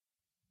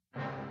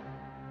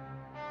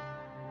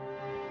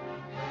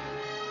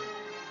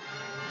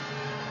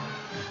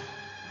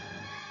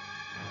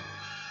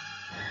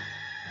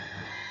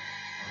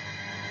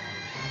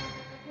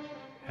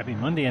Happy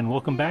Monday, and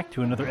welcome back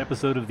to another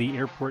episode of the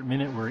Airport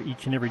Minute, where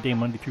each and every day,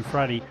 Monday through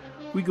Friday,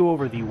 we go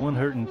over the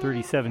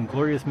 137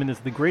 glorious minutes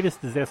of the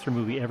greatest disaster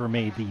movie ever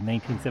made, the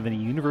 1970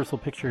 Universal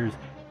Pictures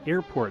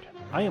Airport.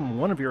 I am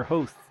one of your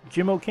hosts,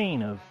 Jim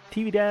O'Kane of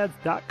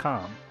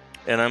TVDads.com.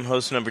 And I'm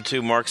host number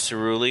 2, Mark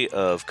Cerulli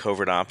of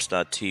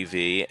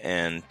CovertOps.tv,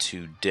 and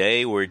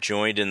today we're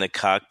joined in the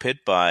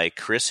cockpit by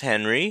Chris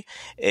Henry,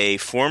 a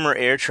former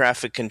air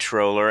traffic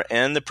controller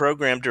and the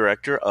program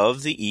director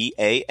of the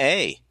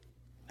EAA.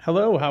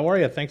 Hello, how are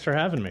you? Thanks for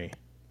having me.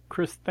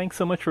 Chris, thanks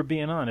so much for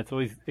being on. It's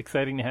always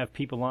exciting to have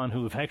people on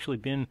who have actually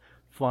been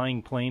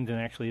flying planes and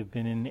actually have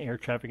been in air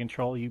traffic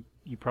control. You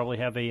probably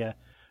have a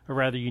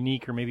rather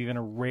unique or maybe even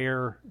a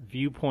rare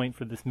viewpoint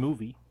for this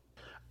movie.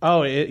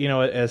 Oh,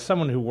 as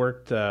someone who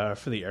worked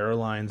for the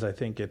airlines, I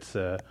think it's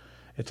a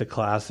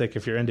classic.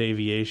 If you're into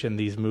aviation,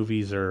 these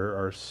movies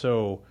are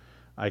so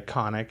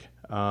iconic.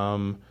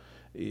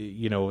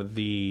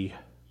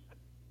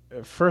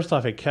 First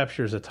off, it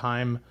captures a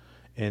time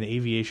in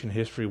aviation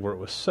history where it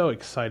was so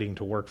exciting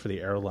to work for the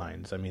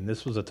airlines. I mean,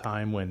 this was a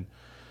time when,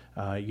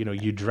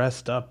 you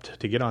dressed up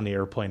to get on the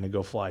airplane to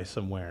go fly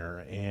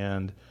somewhere,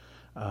 and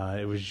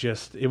it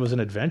was an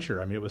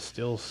adventure. I mean, it was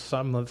still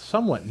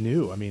somewhat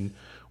new. I mean,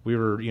 we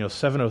were,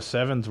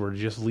 707s were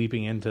just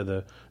leaping into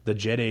the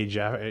jet age,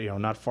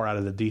 not far out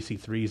of the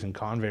DC-3s and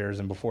Convairs,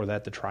 and before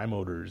that, the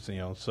Trimotors,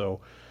 so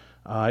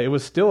it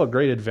was still a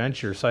great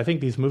adventure. So I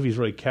think these movies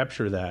really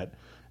capture that.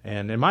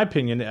 And in my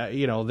opinion,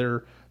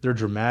 they're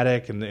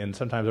dramatic and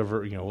sometimes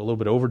over, a little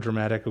bit over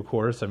dramatic, of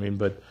course. I mean,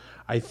 but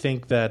I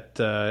think that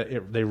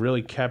they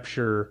really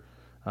capture.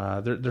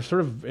 They're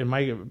sort of, in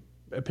my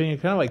opinion,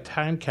 kind of like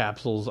time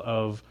capsules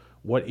of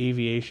what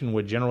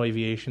general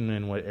aviation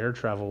and what air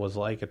travel was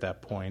like at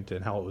that point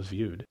and how it was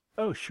viewed.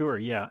 Oh, sure,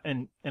 yeah,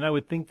 and I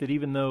would think that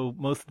even though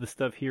most of the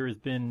stuff here has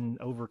been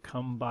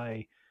overcome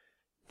by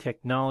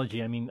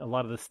technology, I mean, a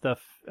lot of the stuff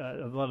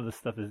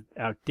is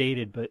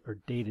outdated, but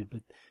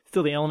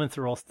still the elements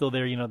are all still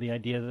there. The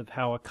idea of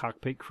how a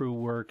cockpit crew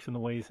works and the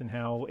ways and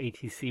how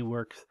ATC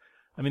works.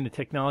 I mean, the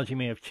technology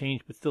may have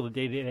changed, but still the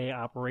day-to-day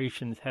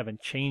operations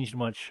haven't changed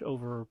much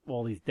over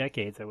all these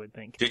decades, I would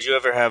think. Did you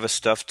ever have a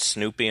stuffed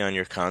Snoopy on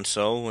your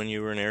console when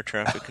you were an air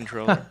traffic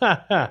controller?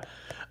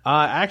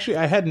 Actually,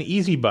 I had an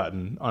easy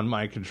button on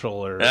my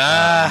controller.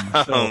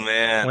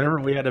 Man!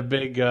 Whenever we had a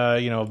big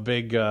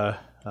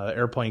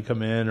airplane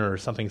come in or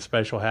something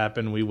special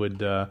happen, we'd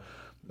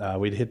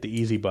hit the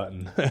easy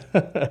button.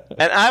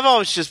 And I've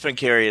always just been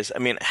curious. I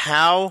mean,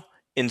 how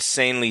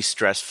insanely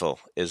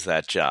stressful is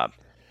that job?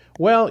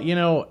 Well,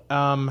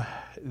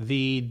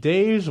 the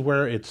days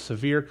where it's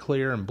severe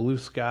clear and blue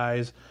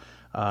skies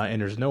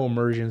and there's no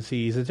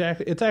emergencies, it's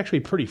actually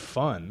pretty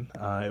fun.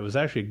 It was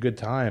actually a good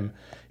time,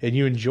 and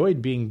you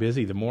enjoyed being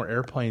busy. The more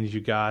airplanes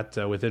you got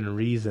within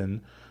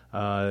reason, it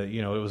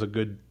was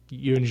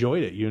you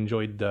enjoyed it. You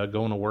enjoyed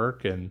going to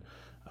work, and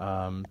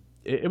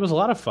it was a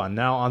lot of fun.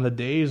 Now, on the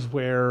days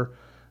where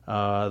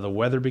the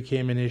weather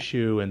became an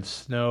issue and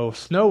snow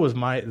was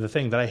the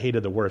thing that I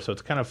hated the worst. So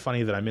it's kind of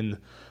funny that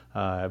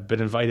I've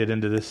been invited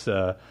into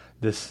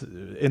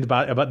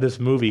about this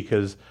movie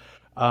because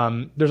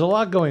there's a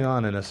lot going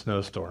on in a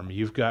snowstorm.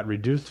 You've got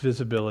reduced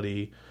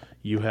visibility.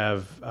 You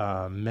have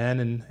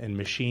men and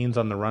machines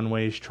on the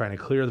runways trying to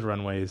clear the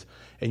runways,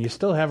 and you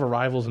still have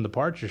arrivals and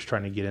departures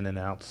trying to get in and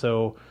out.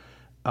 So,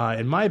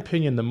 in my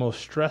opinion, the most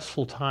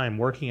stressful time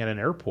working at an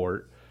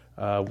airport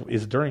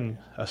is during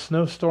a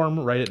snowstorm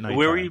right at night.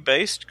 Where were you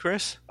based,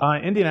 Chris?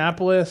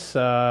 Indianapolis,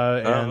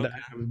 and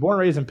I was born and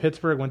raised in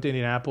Pittsburgh, went to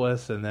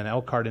Indianapolis, and then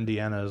Elkhart,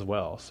 Indiana as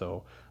well.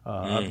 So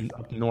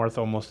up north,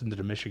 almost into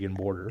the Michigan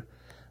border.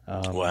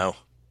 Wow.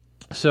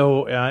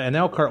 So in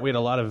Elkhart, we had a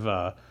lot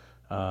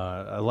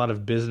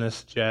of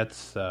business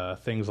jets,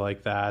 things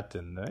like that,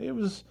 and it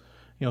was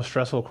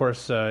stressful. Of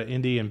course,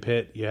 Indy and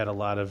Pitt, you had a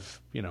lot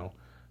of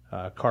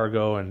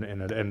cargo,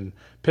 and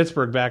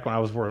Pittsburgh back when I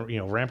was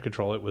ramp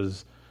control, it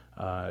was.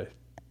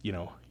 You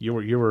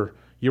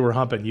were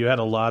humping. You had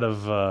a lot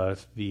of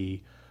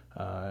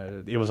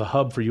it was a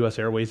hub for U.S.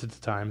 Airways at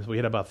the time. So we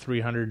had about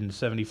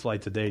 370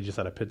 flights a day just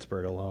out of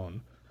Pittsburgh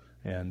alone,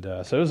 and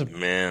so it was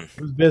It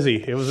was busy.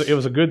 It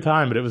was a good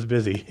time, but it was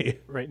busy.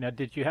 Right. Now,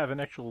 did you have an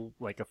actual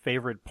a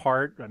favorite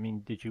part? I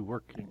mean, did you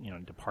work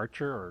in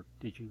departure, or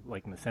did you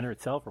in the center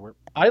itself, or where?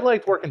 I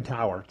liked working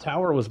tower.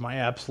 Tower was my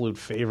absolute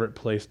favorite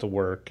place to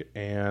work,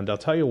 and I'll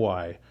tell you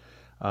why.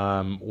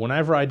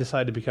 Whenever I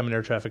decided to become an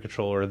air traffic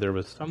controller, there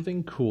was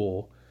something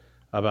cool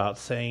about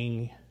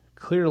saying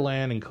clear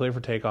land and clear for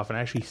takeoff and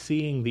actually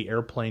seeing the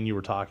airplane you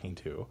were talking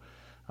to.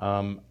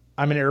 I'm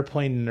an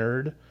airplane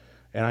nerd,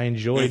 and I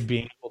enjoyed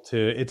being able to.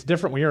 It's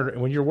different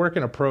when you're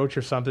working approach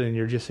or something and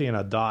you're just seeing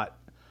a dot,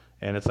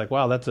 and it's like,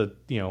 wow, that's a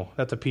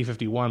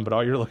P-51, but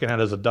all you're looking at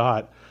is a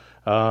dot.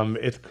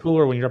 It's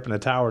cooler when you're up in the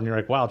tower and you're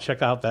like, wow,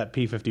 check out that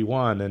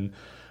P-51, and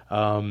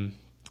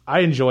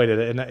I enjoyed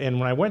it, and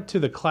when I went to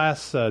the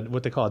class,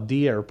 what they call a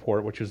D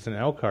airport, which was in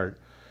Elkhart,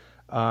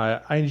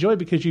 I enjoyed it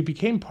because you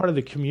became part of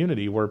the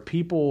community where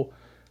people,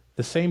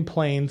 the same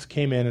planes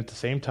came in at the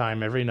same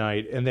time every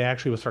night, and they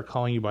actually would start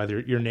calling you by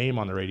your name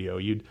on the radio.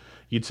 You'd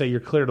you'd say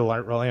you're clear to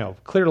land,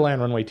 clear to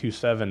land runway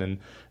 27, and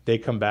they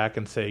come back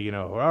and say,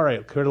 all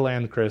right, clear to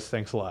land, Chris,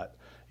 thanks a lot.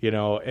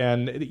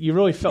 And you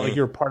really felt like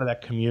you were part of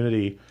that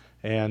community.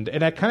 And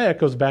that kind of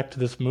echoes back to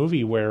this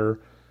movie where,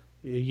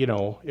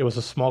 it was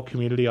a small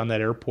community on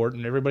that airport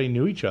and everybody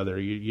knew each other.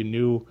 You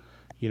knew,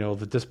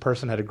 that this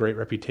person had a great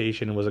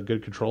reputation and was a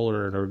good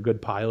controller or a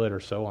good pilot or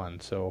so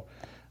on. So,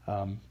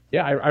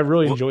 I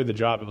really enjoyed the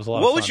job. It was a lot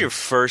of fun. What was your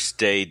first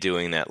day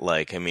doing that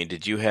like? I mean,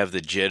 did you have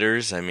the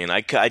jitters? I mean,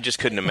 I just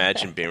couldn't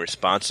imagine being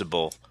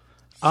responsible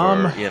for,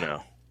 I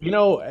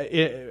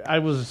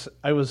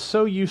was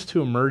so used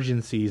to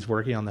emergencies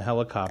working on the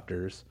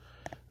helicopters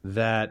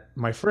that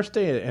my first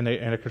day in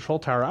a control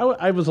tower,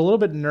 I was a little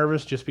bit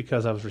nervous just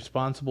because I was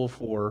responsible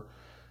for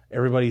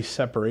everybody's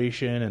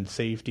separation and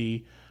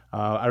safety.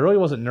 I really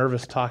wasn't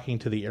nervous talking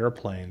to the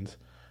airplanes,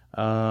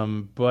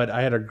 but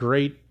I had a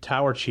great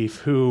tower chief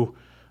who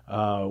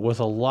was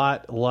a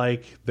lot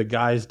like the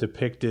guys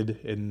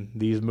depicted in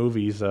these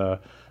movies.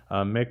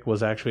 Mick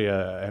was actually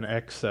an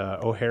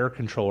ex-O'Hare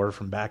controller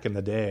from back in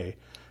the day.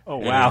 Oh,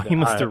 wow. He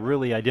must have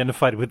really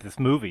identified with this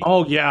movie.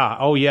 Oh, yeah.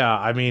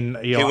 I mean,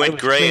 he went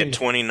gray at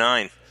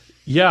 29.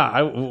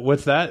 Yeah.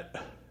 What's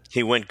that?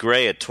 He went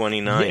gray at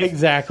 29. Yeah,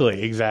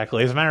 exactly.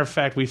 As a matter of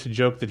fact, we used to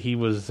joke that he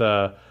was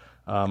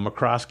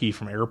McCroskey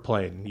from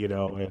Airplane,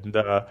 and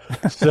but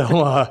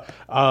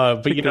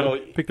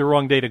picked the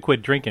wrong day to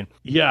quit drinking.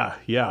 Yeah.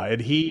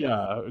 And he,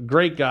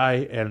 great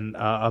guy and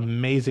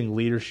amazing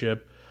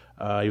leadership.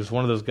 He was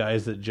one of those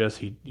guys that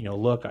just,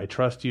 look, I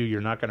trust you. You're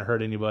not going to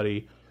hurt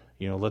anybody.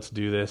 Let's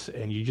do this.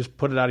 And you just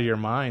put it out of your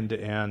mind.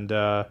 And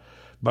by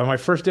my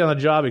first day on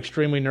the job,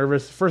 extremely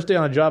nervous. First day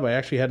on the job, I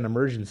actually had an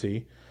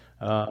emergency.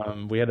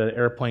 We had an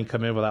airplane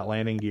come in without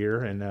landing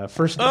gear. And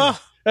first day,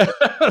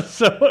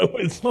 so it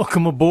was...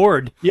 Welcome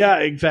aboard. Yeah,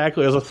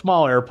 exactly. It was a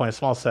small airplane, a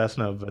small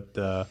Cessna,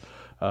 but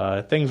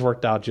things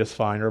worked out just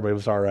fine. Everybody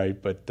was all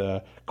right.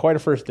 But quite a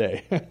first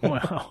day.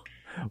 Wow.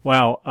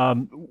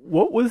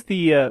 What was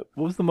the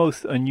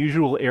most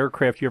unusual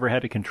aircraft you ever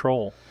had to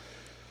control?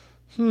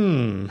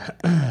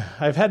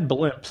 I've had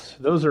blimps.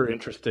 Those are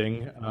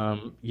interesting.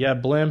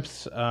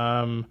 Blimps.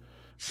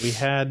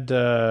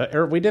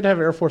 We did have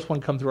Air Force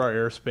One come through our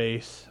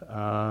airspace.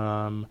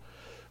 How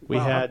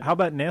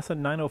about NASA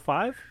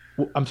 905?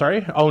 I'm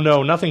sorry? Oh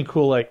no, nothing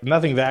cool,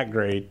 nothing that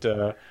great.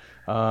 Some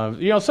of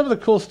the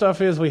cool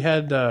stuff is we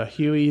had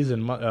Hueys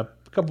and a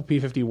couple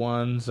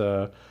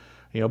P-51s.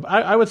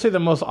 I would say the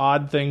most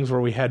odd things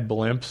were we had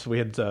blimps. We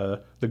had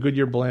the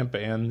Goodyear blimp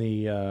and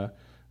the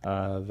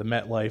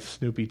MetLife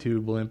Snoopy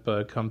 2 blimp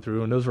come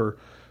through, and those were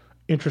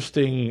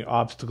interesting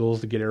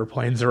obstacles to get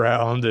airplanes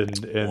around.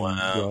 And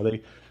wow.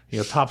 They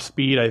top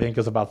speed I think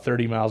is about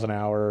 30 miles an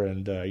hour,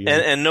 and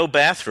no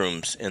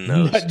bathrooms in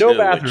those. No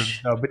bathrooms,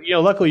 no. But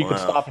luckily you could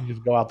stop and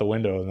just go out the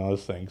window and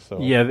those things.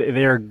 So yeah,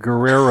 they're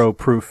Guerrero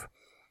proof.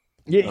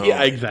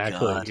 Yeah,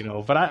 exactly.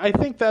 God. But I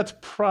think that's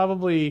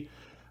probably.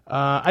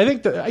 I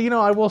think that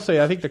I will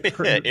say I think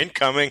the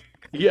incoming.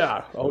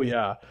 Yeah. Oh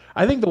yeah.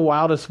 I think the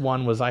wildest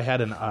one was I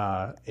had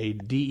a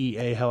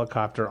DEA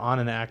helicopter on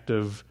an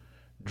active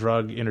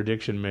drug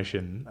interdiction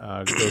mission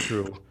go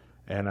through,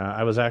 and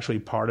I was actually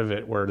part of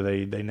it where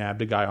they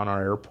nabbed a guy on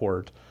our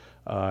airport.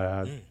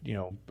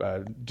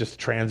 Just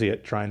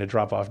transient trying to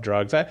drop off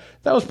drugs. That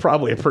was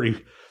probably a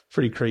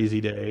pretty crazy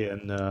day,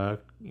 and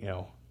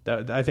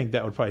I think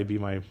that would probably be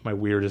my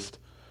weirdest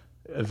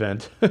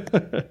event.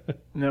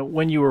 Now,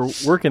 when you were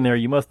working there,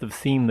 you must have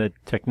seen the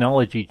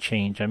technology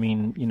change. I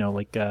mean,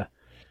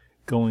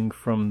 going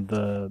from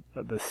the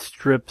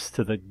strips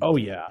to the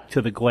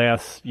to the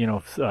glass,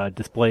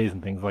 displays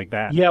and things like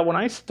that. Yeah, when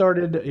I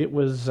started, it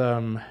was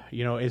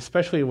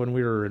especially when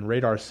we were in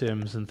radar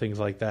sims and things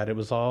like that, it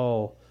was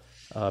all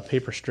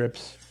paper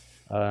strips.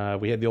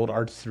 We had the old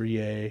ARTS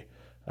 3A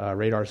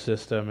radar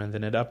system, and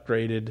then it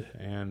upgraded,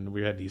 and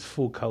we had these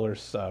full color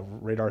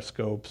radar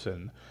scopes,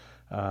 and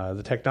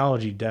the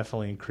technology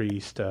definitely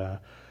increased.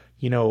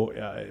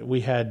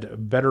 We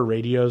had better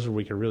radios where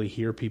we could really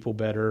hear people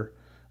better.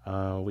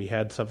 We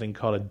had something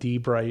called a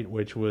D-Bright,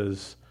 which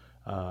was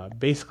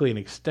basically an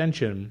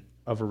extension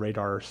of a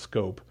radar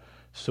scope,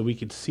 so we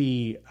could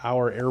see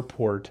our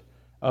airport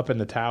up in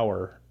the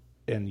tower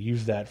and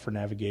use that for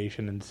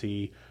navigation and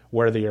see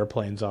where the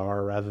airplanes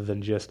are, rather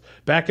than just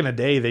back in the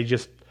day they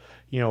just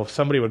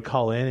somebody would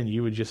call in and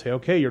you would just say,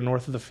 okay, you're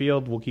north of the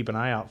field, we'll keep an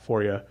eye out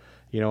for you.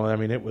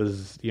 It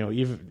was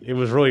it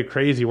was really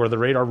crazy where the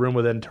radar room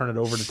would then turn it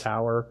over to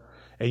tower,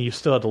 and you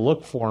still had to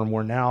look for them.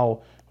 Where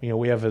now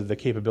we have the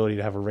capability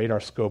to have a radar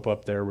scope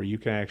up there where you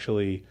can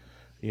actually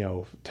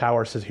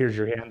tower says here's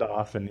your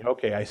handoff, and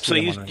okay, I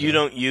see. So you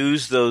don't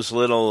use those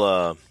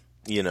little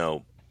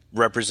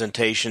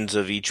representations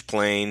of each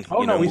plane,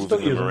 we moving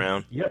still use them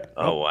around. Yep.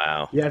 Oh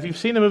wow. Yeah, if you've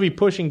seen the movie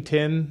Pushing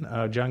Tin,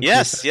 John.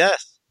 Yes. Cusack,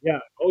 yeah.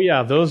 Oh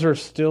yeah, those are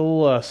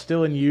still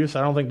in use.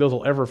 I don't think those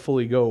will ever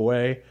fully go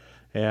away.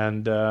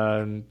 And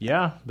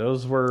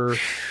those were.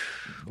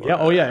 Yeah.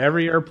 Oh yeah.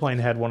 Every airplane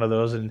had one of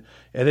those, and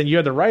then you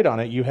had to write on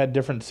it. You had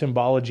different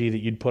symbology that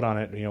you'd put on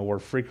it. Where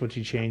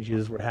frequency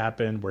changes would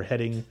happen, where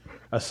heading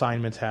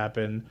assignments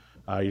happen.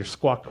 your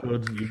squawk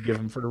codes you give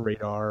them for the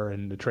radar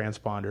and the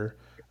transponder.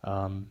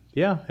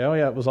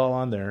 It was all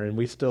on there, and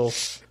we still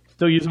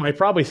use them. I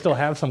probably still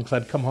have some because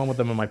I'd come home with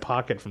them in my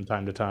pocket from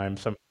time to time.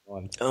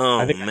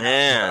 Oh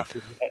man!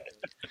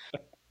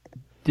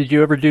 Did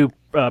you ever do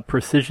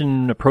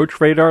precision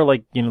approach radar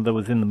like that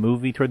was in the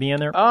movie toward the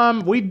end there?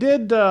 We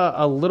did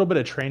a little bit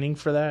of training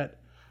for that,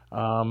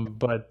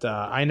 but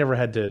I never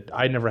had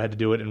to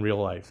do it in real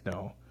life.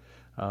 No.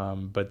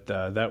 But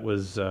that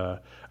was,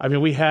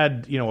 we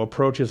had,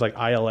 approaches like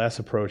ILS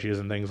approaches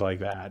and things like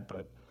that.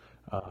 But,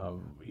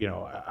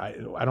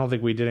 I don't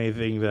think we did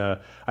anything.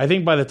 I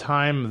think by the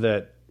time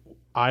that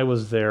I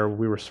was there,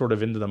 we were sort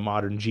of into the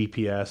modern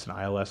GPS and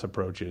ILS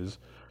approaches,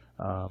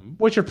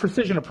 which are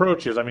precision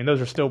approaches. I mean,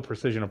 those are still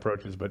precision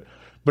approaches, but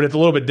it's a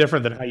little bit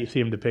different than how you see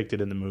them depicted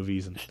in the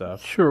movies and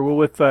stuff. Sure. Well,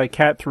 with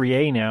Cat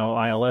 3A now,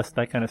 ILS,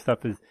 that kind of stuff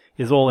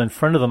is all in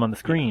front of them on the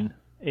screen.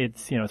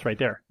 It's it's right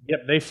there.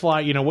 Yep, they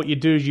fly. What you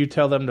do is you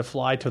tell them to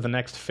fly to the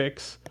next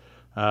fix.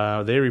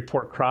 They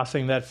report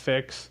crossing that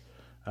fix.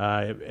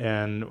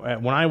 And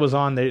when I was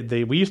on,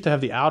 we used to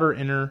have the outer,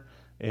 inner,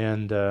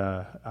 and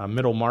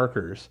middle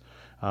markers.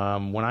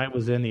 When I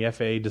was in, the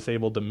FAA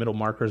disabled the middle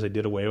markers. They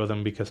did away with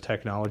them because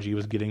technology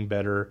was getting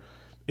better.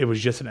 It was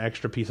just an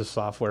extra piece of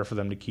software for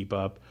them to keep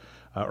up,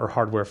 or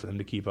hardware for them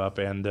to keep up.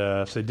 And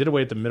so they did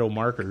away with the middle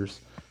markers.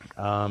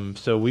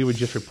 So we would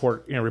just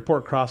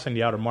report crossing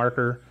the outer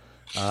marker.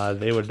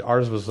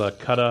 Ours was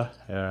Cutta,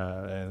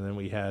 and then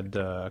we had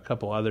a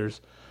couple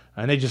others,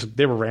 and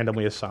they were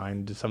randomly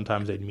assigned.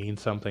 Sometimes they'd mean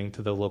something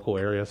to the local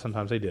area,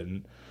 sometimes they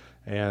didn't,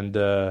 and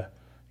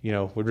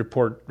we'd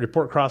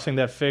report crossing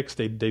that fix.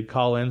 They'd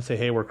call in, say,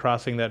 hey, we're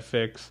crossing that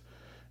fix,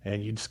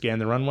 and you'd scan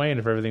the runway, and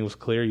if everything was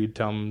clear, you'd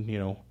tell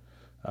them,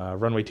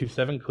 runway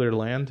 27 clear to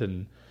land,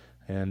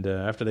 and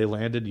after they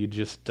landed, you'd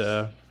just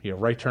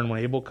right turn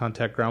when able,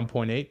 contact ground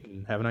point 8,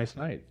 and have a nice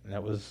night. And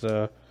that was.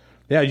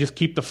 Just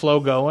keep the flow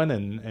going,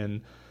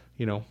 and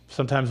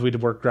sometimes we'd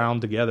work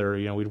ground together.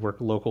 We'd work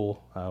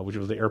local, which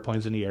was the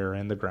airplanes in the air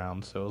and the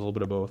ground, so it was a little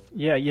bit of both.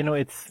 Yeah,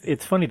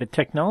 it's funny, the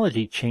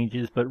technology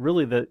changes, but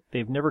really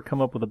they've never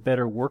come up with a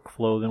better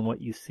workflow than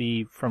what you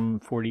see from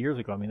 40 years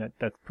ago. I mean,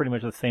 that's pretty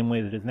much the same way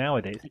that it is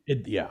nowadays.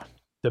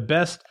 The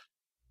best,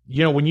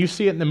 when you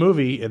see it in the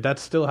movie,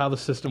 that's still how the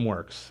system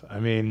works. I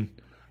mean,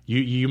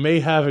 you may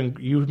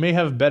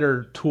have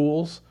better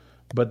tools,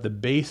 but the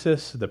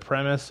basis, the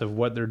premise of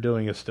what they're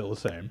doing is still the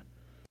same.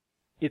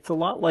 It's a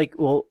lot like,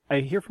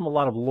 I hear from a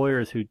lot of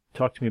lawyers who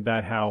talk to me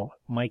about how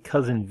My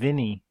Cousin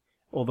Vinny,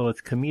 although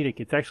it's comedic,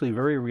 it's actually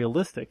very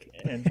realistic.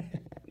 And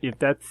if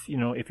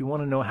if you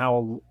want to know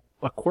how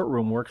a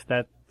courtroom works,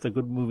 that's a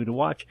good movie to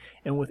watch.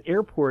 And with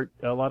Airport,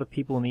 a lot of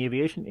people in the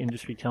aviation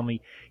industry tell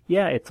me,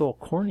 yeah, it's all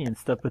corny and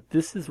stuff, but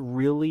this is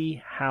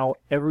really how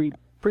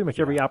pretty much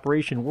every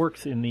operation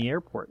works in the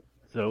airport.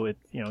 So it's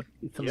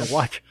something to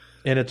watch.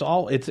 And it's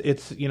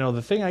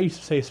the thing I used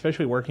to say,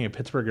 especially working at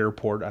Pittsburgh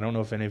Airport, I don't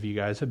know if any of you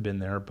guys have been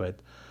there, but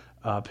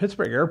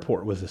Pittsburgh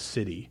Airport was a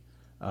city.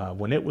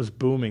 When it was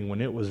booming, when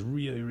it was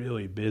really,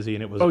 really busy,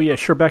 and it was... Oh, yeah,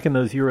 sure, back in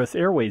those U.S.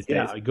 Airways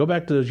days. Yeah, go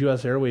back to those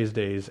U.S. Airways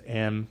days,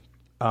 and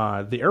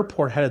the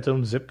airport had its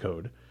own zip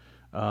code.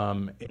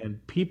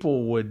 And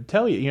people would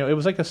tell you, it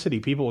was like a city.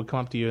 People would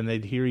come up to you, and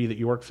they'd hear you that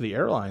you worked for the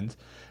airlines,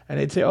 and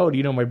they'd say, oh, do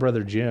you know my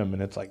brother Jim?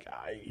 And it's like,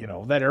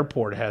 that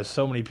airport has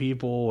so many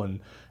people,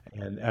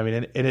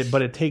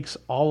 but it takes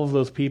all of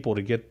those people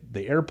to get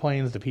the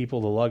airplanes, the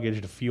people, the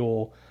luggage, the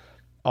fuel,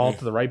 all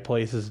to the right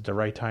places at the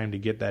right time to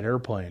get that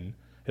airplane.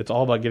 It's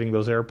all about getting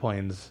those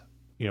airplanes,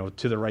 to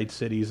the right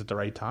cities at the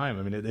right time.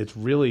 I mean, it's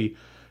really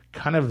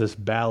kind of this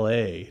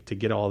ballet to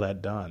get all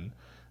that done.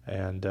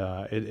 And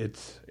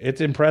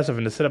it's impressive.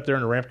 And to sit up there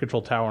in the ramp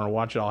control tower and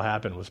watch it all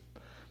happen was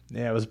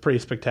a pretty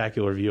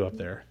spectacular view up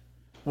there.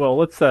 Well,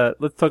 let's talk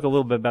a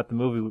little bit about the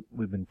movie.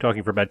 We've been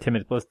talking for about 10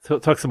 minutes. Let's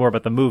talk some more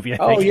about the movie. I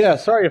think. Oh yeah,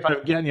 sorry if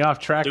I'm getting you off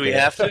track. Do we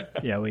have to?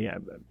 Yeah,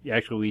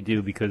 actually we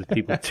do, because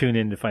people tune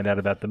in to find out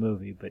about the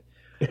movie. But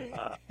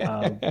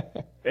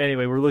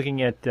anyway, we're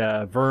looking at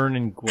Vern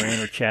and Gwen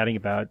are chatting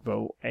about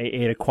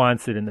Ada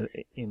Quonset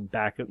in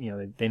back of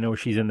they know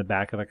she's in the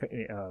back of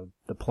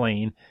the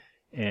plane,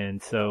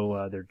 and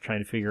so they're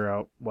trying to figure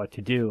out what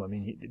to do. I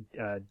mean,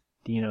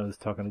 Dino's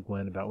talking to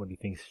Gwen about what he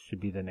thinks should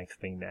be the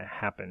next thing to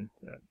happen.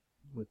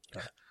 With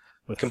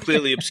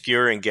completely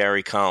obscuring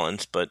Gary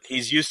Collins, but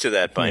he's used to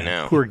that by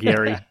now. Poor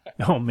Gary.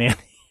 Oh man,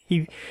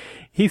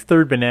 he's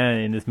third banana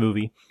in this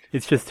movie.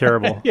 It's just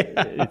terrible. Yeah.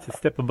 It's a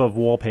step above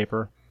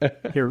wallpaper.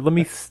 Here, let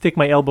me stick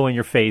my elbow in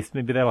your face.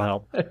 Maybe that'll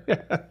help.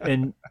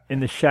 And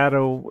in the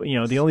shadow,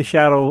 the only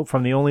shadow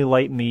from the only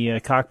light in the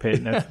cockpit,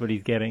 and that's what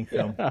he's getting.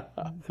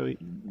 So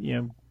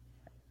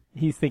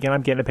he's thinking,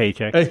 I'm getting a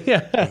paycheck.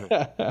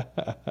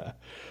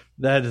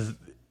 That is.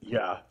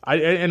 Yeah,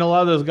 and a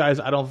lot of those guys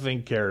I don't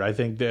think cared. I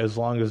think that as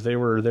long as they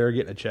were there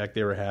getting a check,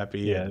 they were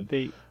happy. Yeah, and,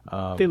 they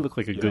look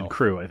like a good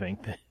crew, I think.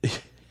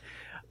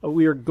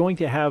 We are going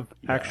to have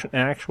an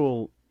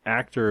actual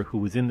actor who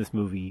was in this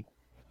movie.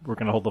 We're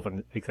going to hold up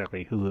on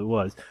exactly who it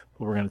was,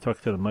 but we're going to talk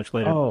to them much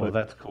later. Oh,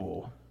 that's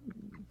cool.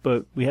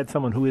 but we had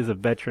someone who is a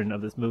veteran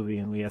of this movie,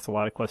 and we asked a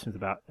lot of questions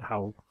about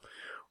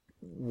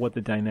what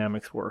the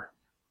dynamics were.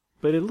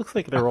 But it looks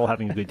like they're all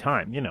having a good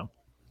time, you know.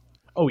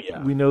 Oh,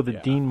 yeah. We know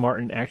that Dean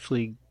Martin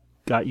actually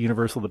got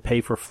Universal to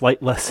pay for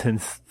flight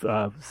lessons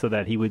so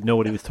that he would know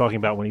what he was talking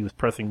about when he was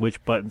pressing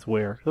which buttons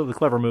where. So it was a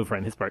clever move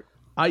on his part.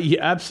 Yeah,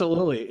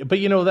 absolutely. But,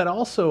 you know, that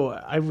also,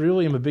 I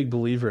really am a big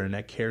believer, and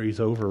that carries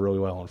over really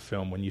well in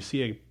film. When you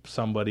see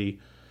somebody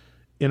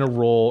in a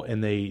role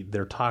and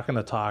they're talking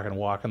the talk and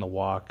walking the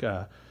walk,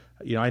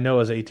 you know, I know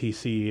as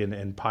ATC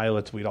and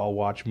pilots, we'd all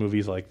watch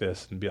movies like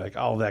this and be like,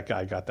 oh, that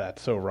guy got that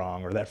so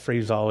wrong, or that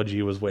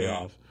phraseology was way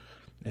off.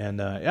 And,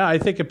 yeah, I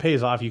think it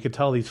pays off. You could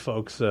tell these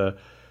folks,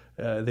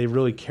 they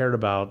really cared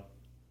about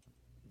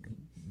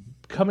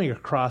coming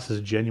across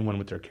as genuine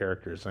with their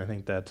characters. And I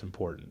think that's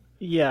important.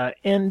 Yeah,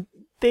 and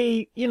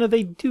they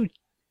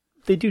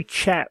do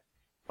chat.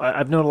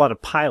 I've known a lot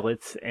of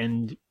pilots,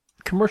 and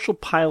commercial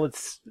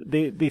pilots,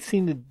 they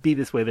seem to be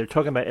this way. They're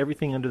talking about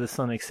everything under the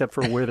sun except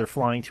for where they're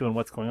flying to and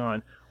what's going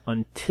on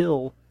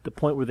until the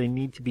point where they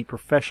need to be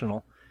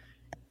professional.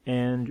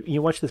 And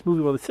you watch this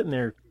movie while they're sitting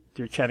there,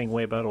 they're chatting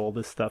away about all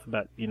this stuff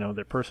about, you know,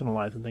 their personal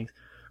lives and things.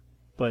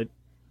 But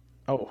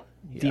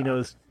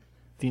Dino's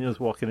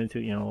walking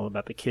into, you know, all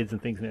about the kids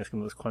and things and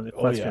asking those questions.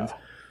 Oh, yeah.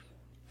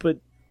 But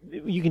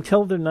you can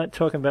tell they're not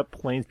talking about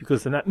planes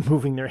because they're not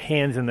moving their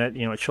hands in that,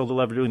 you know, at shoulder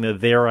level, doing the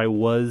 "there I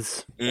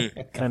was"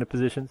 kind of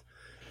positions.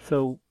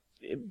 So,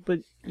 but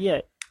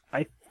yeah,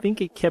 I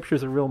think it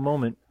captures a real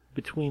moment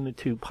between the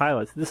two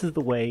pilots. This is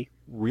the way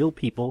real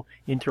people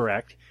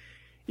interact.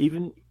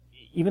 Even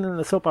in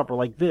a soap opera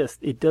like this,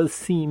 it does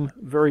seem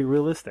very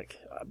realistic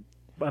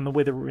on the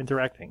way they're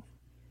interacting.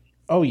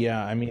 Oh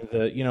yeah, I mean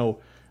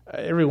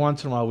every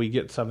once in a while we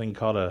get something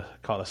called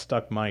a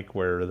stuck mic,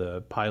 where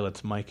the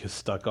pilot's mic is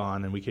stuck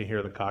on and we can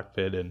hear the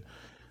cockpit. And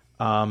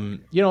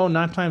 9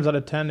 times out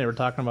of 10 they were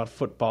talking about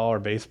football or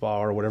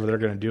baseball or whatever they're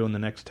going to do in the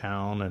next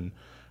town,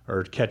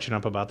 or catching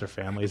up about their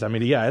families. I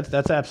mean, yeah,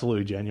 that's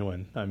absolutely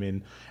genuine. I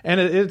mean, and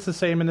it's the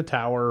same in the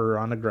tower or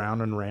on the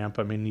ground and ramp.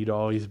 I mean, you'd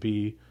always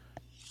be,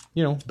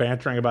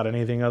 bantering about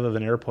anything other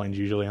than airplanes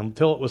usually,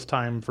 until it was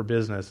time for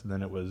business, and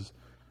then it was,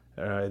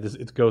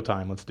 it's go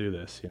time. Let's do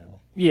this.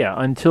 Yeah,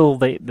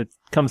 until it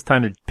comes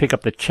time to pick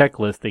up the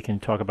checklist, they can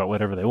talk about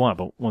whatever they want.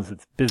 But once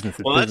it's business,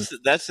 it's business.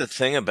 That's the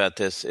thing about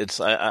this.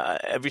 It's I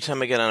every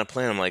time I get on a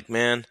plane, I'm like,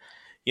 man,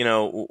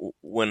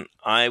 when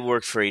I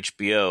worked for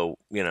HBO,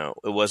 it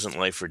wasn't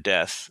life or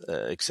death,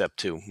 except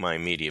to my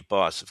immediate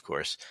boss, of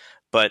course.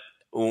 But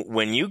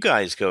when you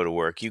guys go to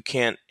work, you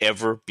can't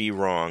ever be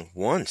wrong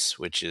once,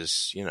 which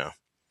is,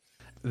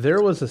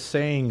 There was a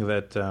saying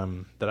that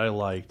I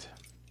liked,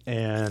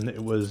 and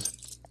it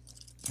was,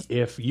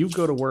 if you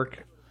go to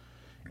work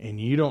and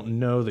you don't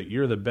know that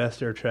you're the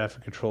best air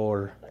traffic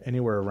controller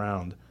anywhere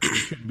around, you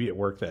shouldn't be at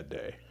work that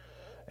day.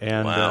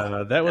 And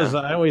that was,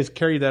 I always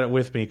carried that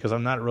with me because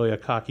I'm not really a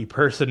cocky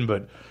person,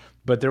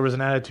 but there was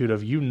an attitude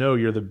of,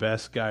 you're the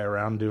best guy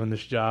around doing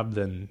this job,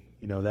 then,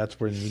 that's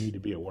where you need to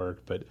be at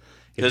work. But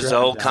there's the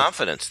whole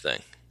confidence thing.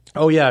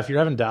 Oh, yeah. If you're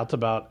having doubts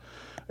about,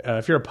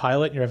 if you're a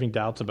pilot and you're having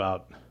doubts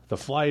about the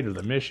flight or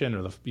the mission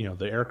or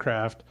the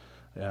aircraft,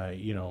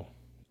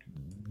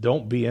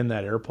 don't be in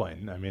that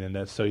airplane. I mean, and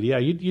that's so, yeah,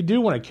 you do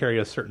want to carry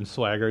a certain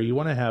swagger. You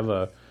want to have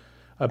a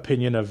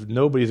opinion of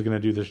nobody's going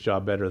to do this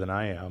job better than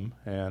I am.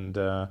 And,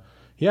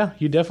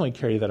 you definitely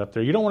carry that up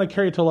there. You don't want to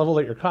carry it to a level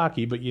that you're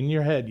cocky, but in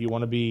your head, you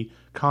want to be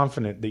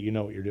confident that you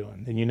know what you're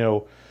doing.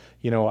 And,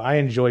 I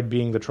enjoyed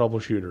being the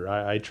troubleshooter.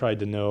 I tried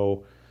to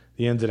know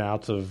the ins and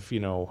outs of,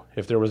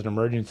 if there was an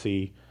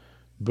emergency,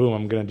 boom,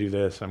 I'm going to do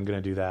this, I'm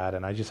going to do that.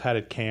 And I just had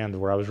it canned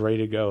where I was ready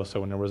to go. So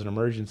when there was an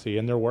emergency,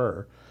 and there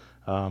were,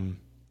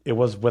 it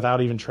was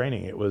without even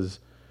training. It was,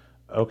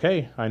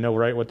 okay, I know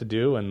what to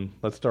do, and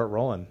let's start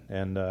rolling.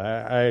 And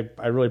I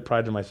really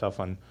prided myself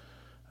on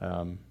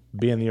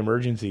being the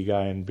emergency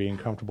guy and being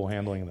comfortable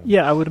handling them.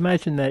 Yeah, I would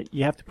imagine that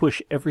you have to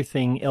push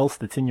everything else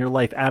that's in your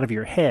life out of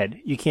your head.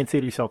 You can't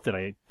say to yourself, did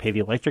I pay the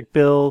electric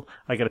bill?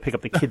 I got to pick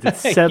up the kids at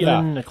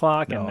 7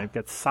 o'clock, and I've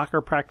got soccer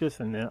practice,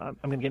 and I'm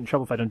going to get in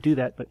trouble if I don't do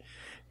that. But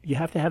you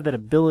have to have that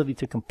ability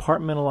to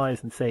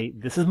compartmentalize and say,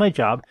 this is my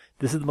job.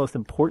 This is the most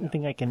important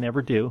thing I can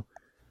ever do.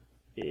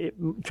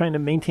 Trying to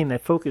maintain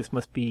that focus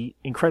must be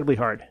incredibly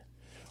hard.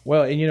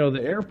 Well, and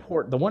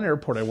the one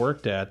airport I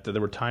worked at,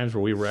 there were times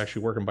where we were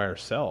actually working by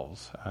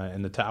ourselves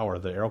in the tower,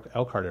 the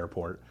Elkhart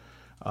Airport.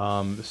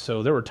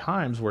 So there were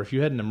times where if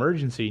you had an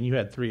emergency and you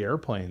had 3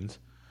 airplanes,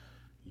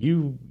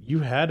 you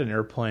had an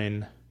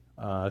airplane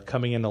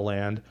coming in to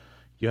land.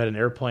 You had an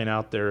airplane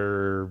out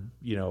there,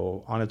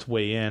 on its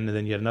way in, and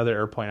then you had another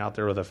airplane out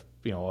there with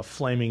a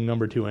flaming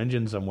number 2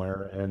 engine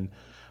somewhere,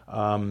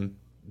 and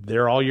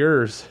they're all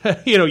yours.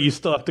 You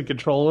still have to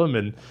control them,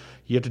 and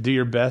you have to do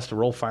your best to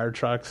roll fire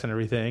trucks and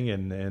everything.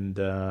 And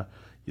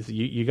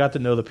you got to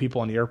know the people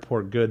on the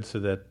airport good, so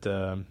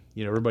that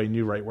everybody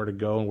knew right where to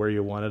go and where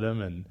you wanted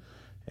them.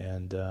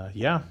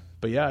 You're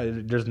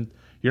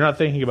not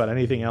thinking about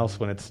anything else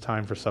when it's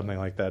time for something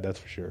like that. That's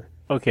for sure.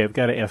 Okay, I've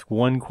got to ask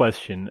one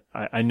question.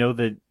 I know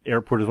that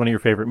Airport is one of your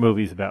favorite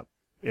movies about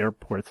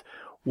airports.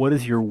 what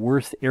is your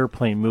worst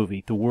airplane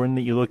movie? The one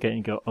that you look at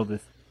and go, oh,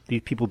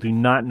 these people do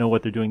not know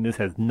what they're doing. This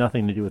has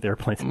nothing to do with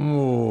airplanes.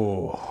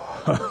 Ooh.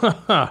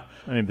 I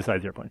mean,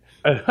 besides Airplane.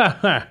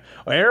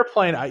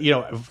 Airplane,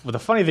 the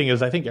funny thing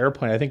is, I think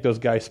those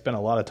guys spend a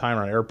lot of time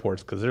on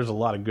airports because there's a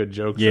lot of good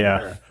jokes in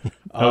there.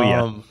 Oh,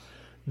 yeah.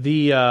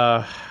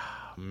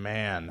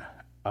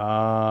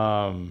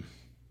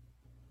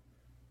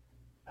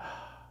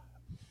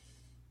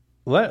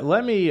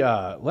 Let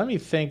me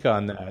think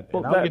on that.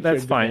 Well,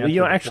 that's fine.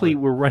 Actually,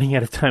 we're running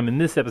out of time in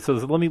this episode,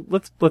 so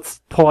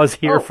let's pause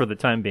here for the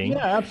time being.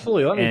 Yeah,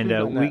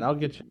 absolutely. I'll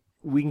get you.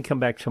 We can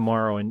come back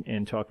tomorrow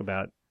and talk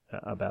about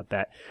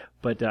that.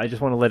 But I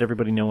just want to let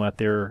everybody know out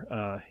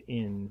there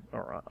in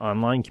our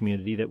online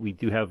community that we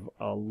do have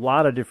a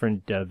lot of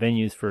different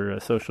venues for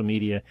social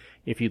media.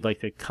 If you'd like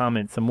to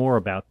comment some more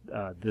about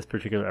this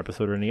particular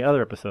episode or any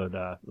other episode,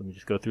 let me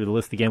just go through the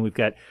list again. We've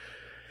got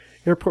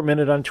Airport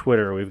Minute on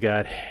Twitter. We've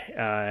got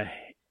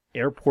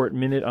Airport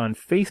Minute on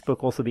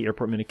Facebook, also the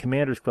Airport Minute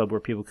Commanders Club, where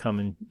people come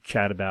and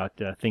chat about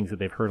things that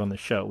they've heard on the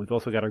show. We've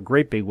also got our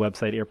great big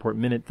website,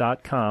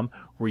 airportminute.com,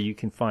 where you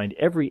can find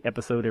every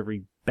episode,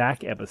 every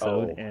back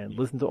episode, and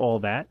listen to all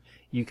that.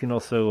 You can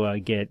also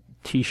get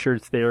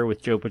T-shirts there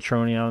with Joe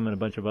Petroni on them and a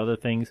bunch of other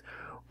things.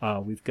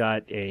 We've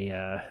got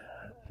a...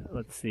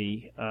 let's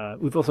see.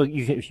 We've also,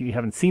 if you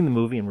haven't seen the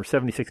movie, and we're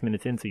 76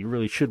 minutes in, so you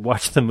really should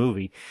watch the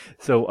movie.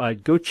 So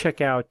go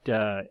check out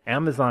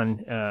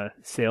Amazon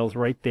sales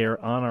right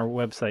there on our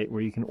website,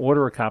 where you can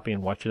order a copy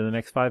and watch it in the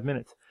next 5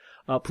 minutes.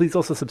 Please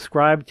also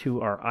subscribe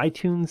to our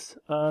iTunes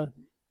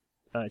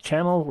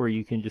channel, where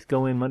you can just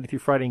go in Monday through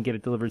Friday and get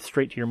it delivered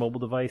straight to your mobile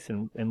device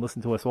and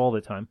listen to us all the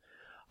time.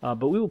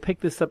 But we will pick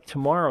this up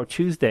tomorrow,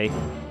 Tuesday,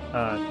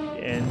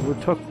 and we'll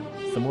talk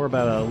some more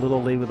about a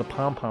little lady with a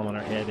pom-pom on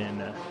her head, and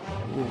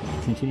we'll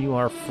continue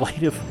our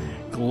flight of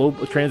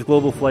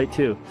trans-global flight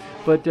 2.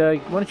 But why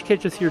don't you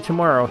catch us here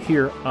tomorrow,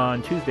 here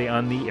on Tuesday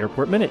on the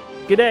Airport Minute.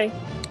 Good day.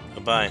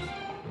 Bye-bye.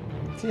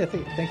 See ya.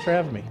 Thanks for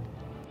having me.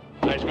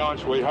 Nice going,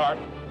 sweetheart.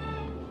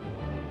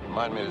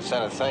 Remind me to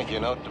send a thank you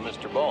note to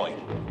Mr. Boeing.